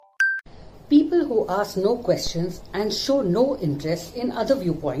People who ask no questions and show no interest in other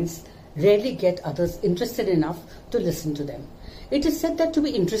viewpoints rarely get others interested enough to listen to them. It is said that to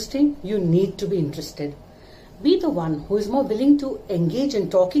be interesting, you need to be interested. Be the one who is more willing to engage in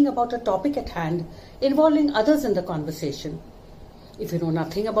talking about a topic at hand, involving others in the conversation. If you know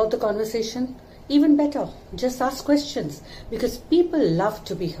nothing about the conversation, even better, just ask questions, because people love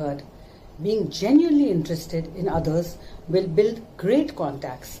to be heard. Being genuinely interested in others will build great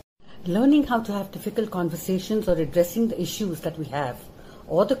contacts. Learning how to have difficult conversations or addressing the issues that we have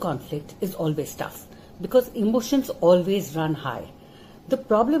or the conflict is always tough, because emotions always run high. The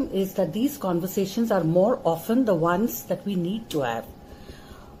problem is that these conversations are more often the ones that we need to have.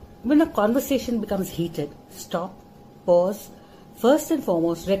 When a conversation becomes heated, stop, pause. First and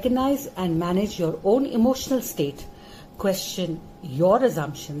foremost, recognize and manage your own emotional state. Question your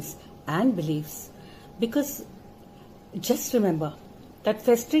assumptions and beliefs, because just remember that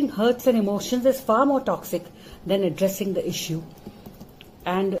festering hurts and emotions is far more toxic than addressing the issue.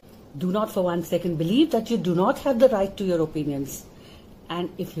 And do not for one second believe that you do not have the right to your opinions.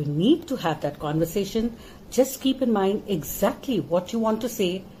 And if you need to have that conversation, just keep in mind exactly what you want to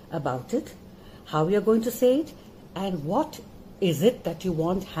say about it, how you're going to say it, and what is it that you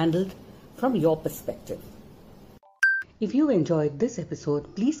want handled from your perspective. If you enjoyed this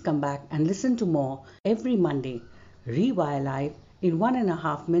episode, please come back and listen to more every Monday. Rewire Live in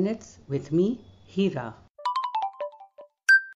 1.5 minutes with me, Hira.